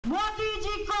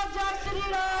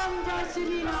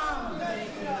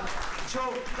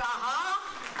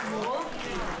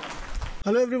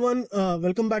Hello everyone,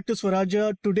 welcome back to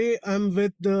Swarajya. Today I'm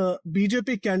with the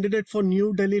BJP candidate for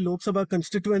New Delhi Lok Sabha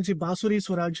constituency, Bansuri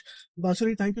Swaraj.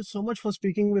 Bansuri, thank you so much for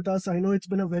speaking with us. I know it's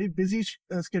been a very busy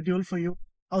schedule for you.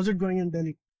 How's it going in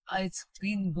Delhi? It's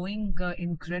been going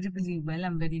incredibly well.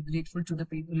 I'm very grateful to the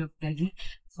people of Delhi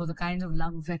for the kind of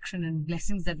love, affection and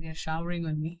blessings that they are showering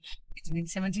on me. It's been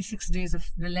 76 days of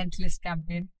relentless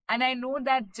campaign. And I know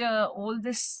that all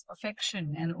this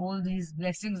affection and all these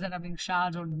blessings that are being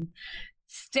showered on me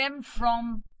stem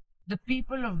from the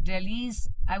people of Delhi's,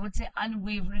 I would say,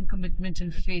 unwavering commitment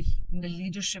and faith in the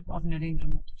leadership of Narendra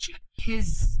Modi.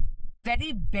 His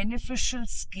very beneficial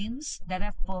schemes that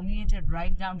have permeated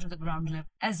right down to the ground level,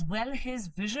 as well his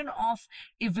vision of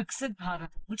a Viksit Bharat,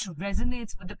 which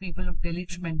resonates with the people of Delhi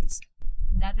tremendously.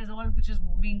 That is all which is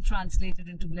being translated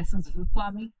into blessings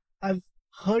for me. I've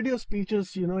heard your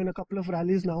speeches, in a couple of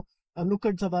rallies now,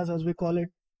 Nukkad Sabhas as we call it.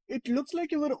 It looks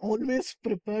like you were always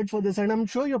prepared for this, and I'm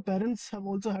sure your parents have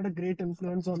also had a great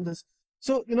influence on this.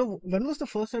 So, when was the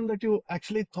first time that you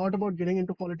actually thought about getting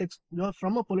into politics? You're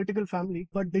from a political family,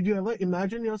 but did you ever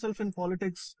imagine yourself in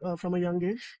politics from a young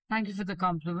age? Thank you for the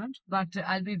compliment, but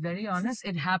I'll be very honest,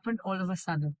 it happened all of a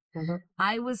sudden.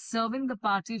 I was serving the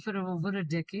party for over a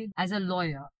decade as a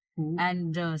lawyer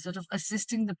and sort of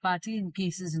assisting the party in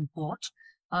cases in court.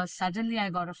 Suddenly, I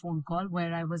got a phone call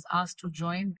where I was asked to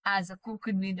join as a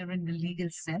co-convener in the legal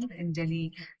cell in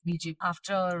Delhi BJP.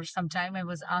 After some time, I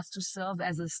was asked to serve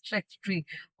as a secretary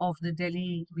of the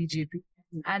Delhi BJP.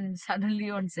 And suddenly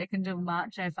on 2nd of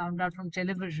March, I found out from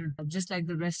television, just like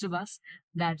the rest of us,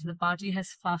 that the party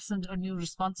has fastened a new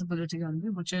responsibility on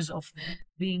me, which is of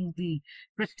being the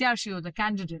Pratyashi or the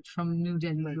candidate from New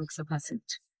Delhi Lok Sabha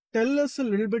seat. Tell us a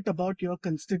little bit about your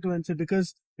constituency,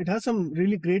 because it has some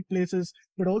really great places,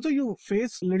 but also you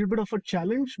face a little bit of a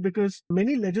challenge because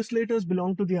many legislators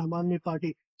belong to the Aam Aadmi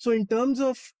Party. So in terms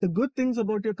of the good things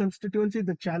about your constituency,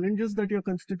 the challenges that your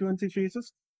constituency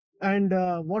faces, and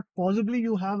what possibly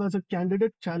you have as a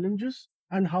candidate challenges,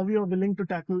 and how you are willing to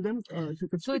tackle them.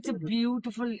 So it's a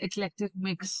beautiful eclectic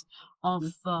mix of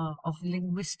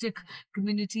linguistic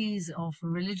communities, of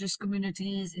religious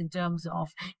communities, in terms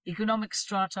of economic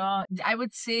strata. I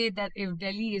would say that if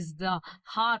Delhi is the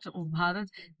heart of Bharat,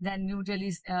 then New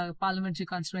Delhi's parliamentary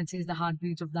constituency is the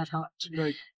heartbeat of that heart.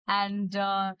 Right. And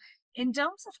in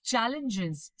terms of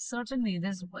challenges, certainly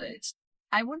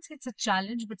I won't say it's a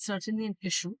challenge, but certainly an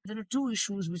issue. There are two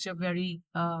issues which are very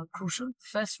crucial. The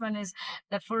first one is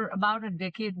that for about a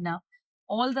decade now,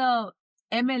 all the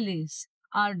MLAs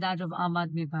are that of Aam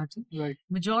Aadmi Party. Right.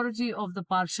 Majority of the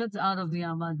Parshads are of the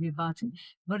Aam Aadmi Party.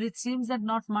 But it seems that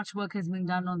not much work has been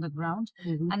done on the ground.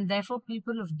 And therefore,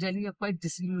 people of Delhi are quite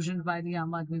disillusioned by the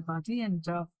Aam Aadmi Party. And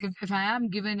if I am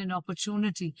given an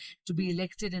opportunity to be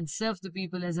elected and serve the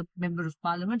people as a member of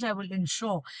parliament, I will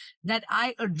ensure that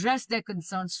I address their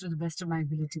concerns to the best of my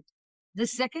ability. The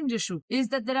second issue is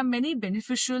that there are many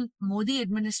beneficial Modi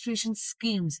administration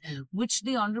schemes which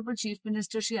the Honorable Chief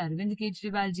Minister Shri Arvind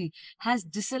Kejriwal ji has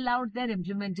disallowed their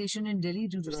implementation in Delhi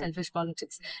due to selfish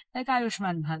politics, like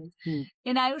Ayushman Bharat.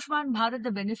 In Ayushman Bharat,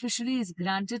 the beneficiary is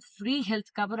granted free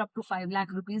health cover up to 5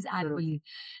 lakh rupees annually.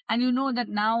 And you know that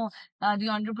now the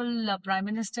Honorable Prime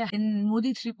Minister in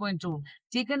Modi 3.0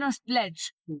 taken a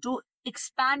pledge to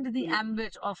expand the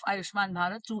ambit of Ayushman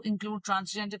Bharat to include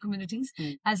transgender communities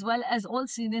as well as all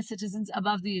senior citizens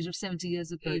above the age of 70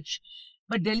 years of age.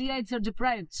 But Delhiites are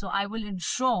deprived. So I will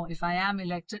ensure, if I am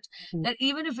elected, that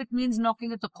even if it means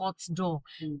knocking at the court's door,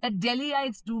 that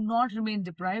Delhiites do not remain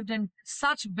deprived, and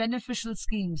such beneficial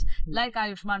schemes like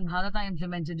Ayushman Bharat are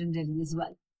implemented in Delhi as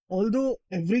well. Although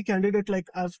every candidate, like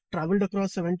I've traveled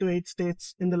across 7 to 8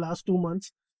 states in the last 2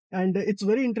 months, and it's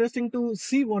very interesting to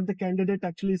see what the candidate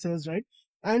actually says, right?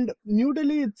 And New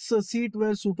Delhi, it's a seat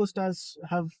where superstars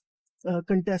have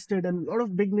contested and a lot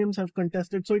of big names have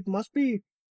contested. So it must be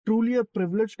truly a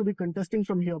privilege to be contesting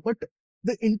from here. But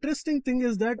the interesting thing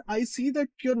is that I see that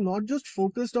you're not just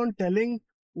focused on telling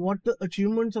what the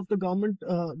achievements of the government,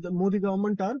 the Modi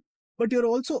government are, but you're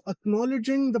also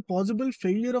acknowledging the possible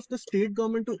failure of the state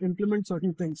government to implement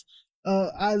certain things.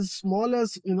 As small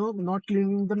as, not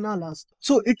cleaning the nalas.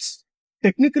 So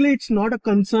technically it's not a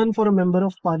concern for a member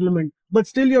of parliament, but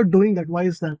still you're doing that. Why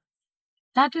is that?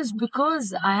 That is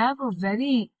because I have a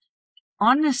very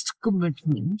honest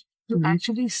commitment to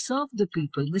actually serve the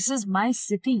people. This is my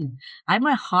city. I'm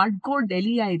a hardcore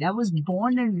Delhiite. I was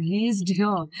born and raised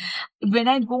here. When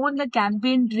I go on the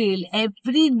campaign trail,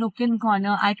 every nook and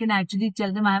corner, I can actually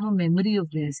tell them I have a memory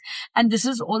of this. And this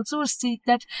is also a seat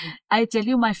that I tell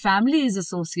you my family is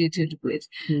associated with.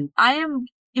 I am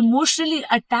emotionally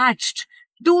attached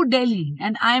to Delhi.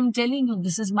 And I am telling you,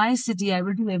 this is my city. I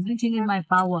will do everything in my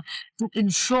power to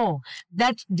ensure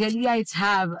that Delhiites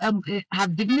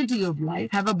have dignity of life,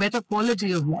 have a better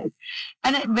quality of life.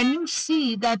 And when you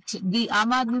see that the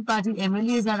Aam Aadmi Party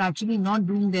MLAs are actually not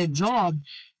doing their job,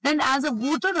 then as a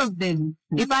voter of Delhi,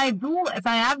 if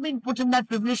I have been put in that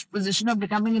privileged position of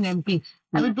becoming an MP,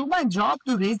 I will do my job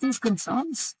to raise these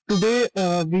concerns. Today,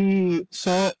 we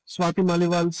saw Swati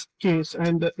Maliwal's case,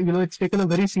 and it's taken a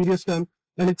very serious turn.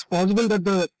 And it's possible that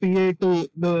the PA to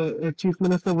the Chief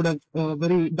Minister would have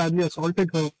very badly assaulted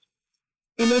her.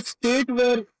 In a state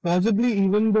where possibly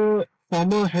even the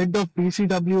former head of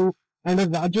PCW and a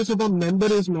Rajya Sabha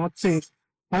member is not safe,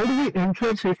 how do we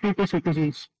ensure safety to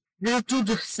citizens? There are two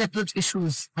separate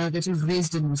issues that you've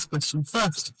raised in this question.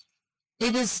 First,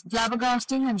 it is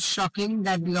flabbergasting and shocking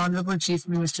that the Honorable Chief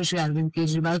Minister Shri Arvind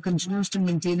Kejriwal continues to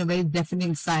maintain a very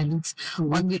deafening silence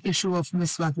on the issue of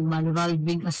Ms. Swati Maliwal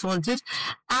being assaulted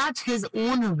at his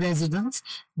own residence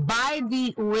by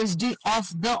the OSD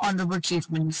of the Honorable Chief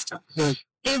Minister. Yes.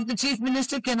 If the Chief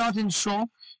Minister cannot ensure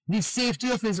the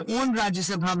safety of his own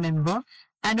Rajya Sabha member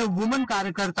and a woman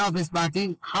Karyakarta of his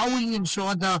party, how will he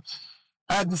ensure the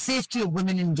safety of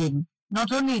women in Delhi?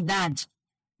 Not only that,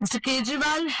 Mr.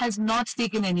 Kejriwal has not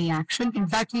taken any action. In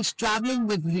fact, he's traveling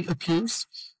with the accused,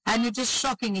 and it is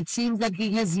shocking. It seems that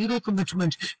he has zero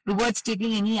commitment towards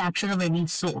taking any action of any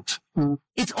sort.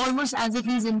 It's almost as if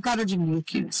he's encouraging the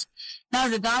accused. Now,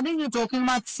 regarding you talking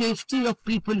about safety of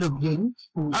people of Delhi,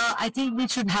 I think we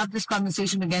should have this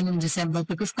conversation again in December,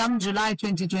 because come July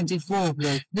 2024,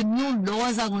 the new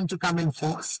laws are going to come in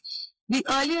force. The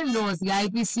earlier laws, the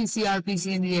IPC,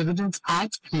 CRPC, and the Evidence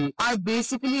Act, are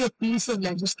basically a piece of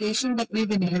legislation that we've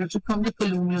inherited from the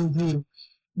colonial rule.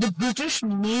 The British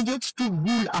made it to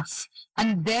rule us,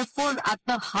 and therefore, at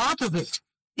the heart of it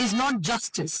is not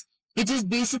justice. It is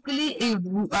basically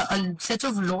a set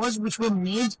of laws which were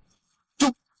made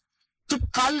to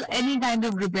cull any kind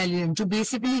of rebellion, to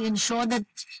basically ensure that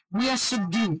we are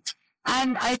subdued.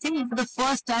 And I think for the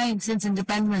first time since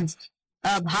independence,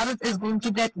 Bharat is going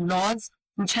to get laws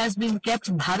which has been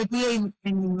kept Bharatiya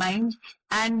in mind,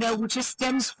 and which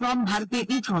stems from Bharatiya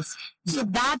ethos. So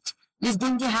that is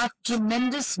going to have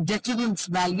tremendous deterrence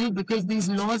value, because these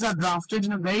laws are drafted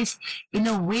in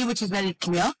a way which is very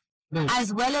clear,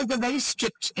 as well as they're very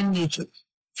strict in nature.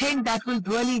 I think that will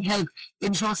really help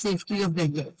ensure safety of their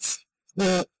youths.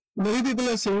 Many people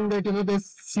are saying that they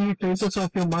see traces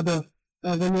of your mother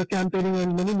when you're campaigning,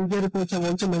 and many media reports have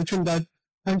also mentioned that.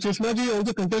 And Sushma ji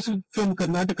also contested from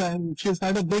Karnataka, and she's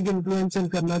had a big influence in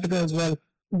Karnataka as well.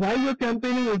 While you're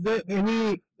campaigning, is there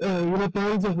any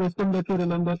pearls of wisdom that you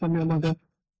remember from your mother?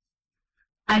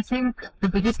 I think the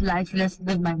biggest life lesson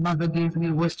that my mother gave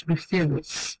me was to be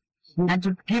fearless and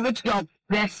to give it your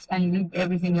best and leave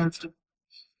everything else to.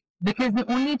 Because the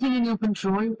only thing in your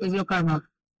control is your karma.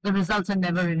 The results are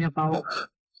never in your power.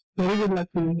 Very good luck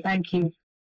to you. Thank you.